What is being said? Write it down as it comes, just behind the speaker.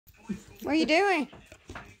What are you doing?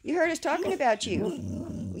 You heard us talking about you.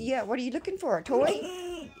 Yeah, what are you looking for? A toy?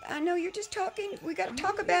 I know you're just talking. We got to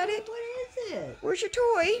talk about it. What is it? Where's your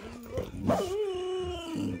toy?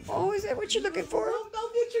 Oh, is that what you're looking for? Well, go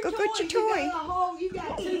get your Go toy. get your toy. You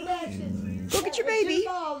got 2 matches. Go get your baby. 2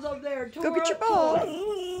 balls over there. Go get your ball.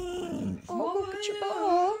 Toy. Oh, go get your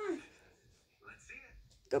ball.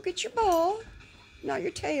 Go get your ball. Not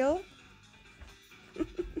your tail.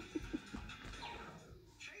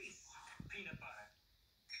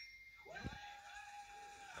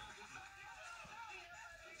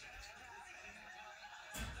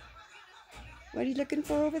 What are you looking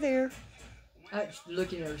for over there? She's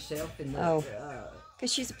looking at herself in the... Oh,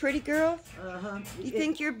 because she's a pretty girl? Uh-huh. You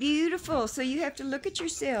think you're beautiful, so you have to look at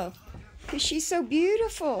yourself. Because she's so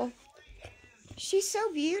beautiful. She's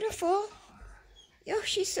so beautiful. Oh,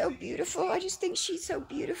 she's so beautiful. I just think she's so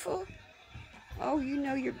beautiful. Oh, you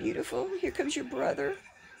know you're beautiful. Here comes your brother.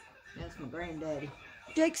 That's my granddaddy.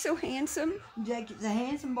 Jake's so handsome. Jake is a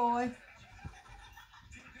handsome boy.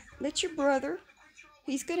 Let your brother.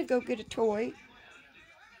 He's going to go get a toy.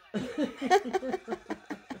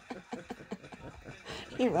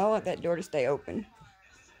 You know, I want that door to stay open.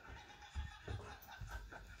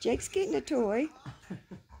 Jake's getting a toy.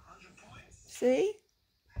 See?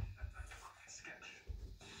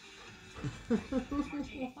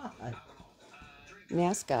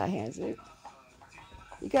 Now Sky has it.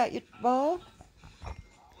 You got your ball?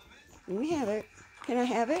 Let me have it. Can I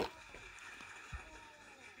have it?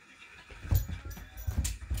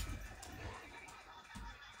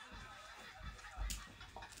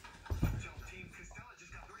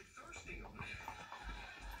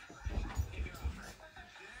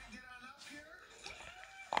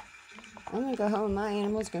 I'm going to go home. My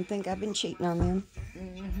animal's going to think I've been cheating on them.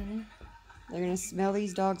 Mm-hmm. They're going to smell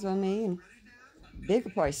these dogs on me, and Big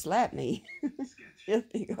will probably slap me. He'll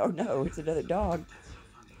think, oh no, it's another dog.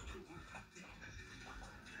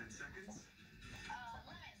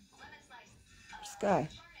 Sky,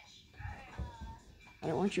 I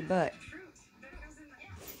don't want your butt.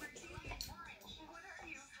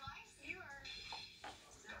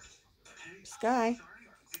 Sky.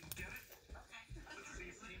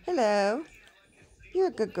 Hello. You're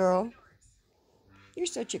a good girl. You're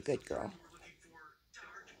such a good girl.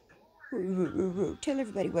 Tell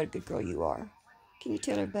everybody what a good girl you are. Can you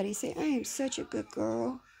tell everybody, say, I am such a good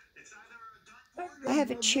girl. I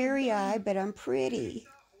have a cherry eye, but I'm pretty.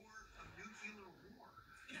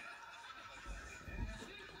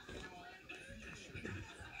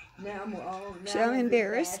 So I'm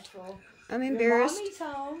embarrassed. I'm embarrassed. Mommy's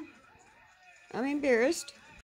home. I'm embarrassed.